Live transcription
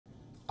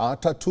Are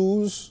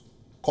tattoos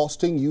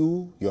costing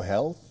you your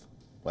health?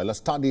 Well, a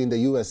study in the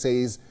US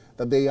says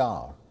that they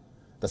are.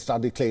 The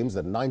study claims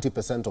that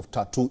 90% of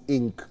tattoo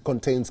ink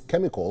contains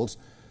chemicals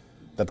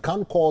that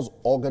can cause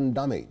organ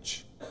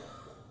damage.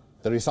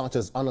 The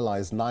researchers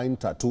analyzed 9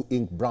 tattoo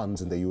ink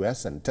brands in the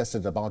US and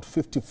tested about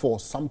 54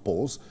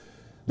 samples.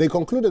 They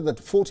concluded that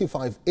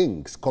 45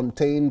 inks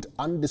contained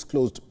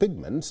undisclosed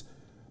pigments,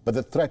 but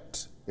the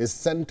threat is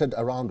centered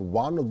around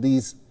one of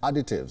these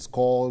additives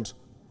called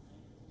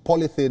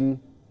polyethylene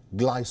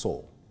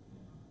glycol.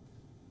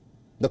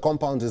 The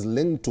compound is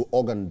linked to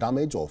organ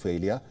damage or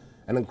failure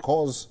and can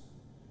cause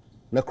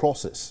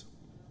necrosis.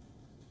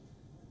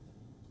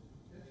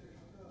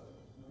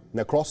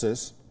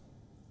 Necrosis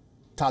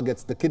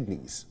targets the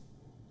kidneys.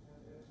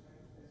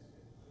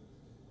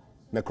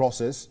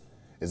 Necrosis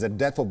is a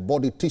death of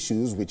body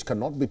tissues which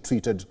cannot be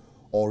treated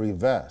or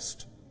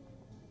reversed.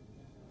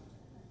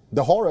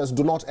 The horrors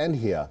do not end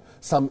here.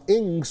 Some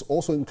inks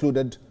also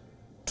included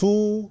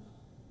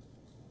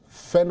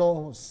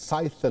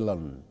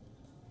 2-phenolcytholone,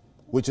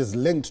 which is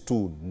linked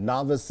to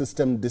nervous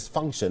system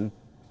dysfunction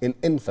in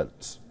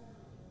infants.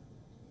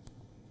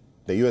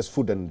 The U.S.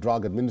 Food and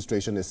Drug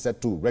Administration is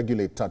set to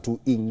regulate tattoo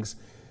inks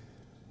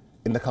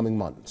in the coming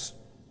months.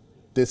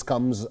 This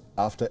comes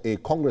after a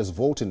Congress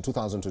vote in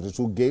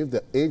 2022 gave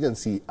the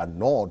agency a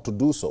nod to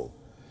do so.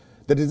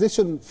 The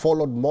decision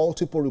followed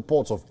multiple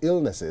reports of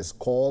illnesses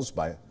caused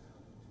by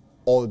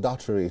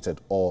adulterated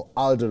or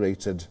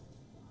adulterated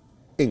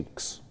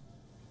inks.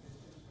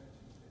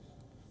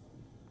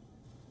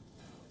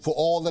 For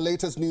all the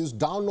latest news,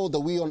 download the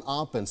WION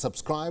app and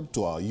subscribe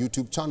to our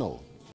YouTube channel.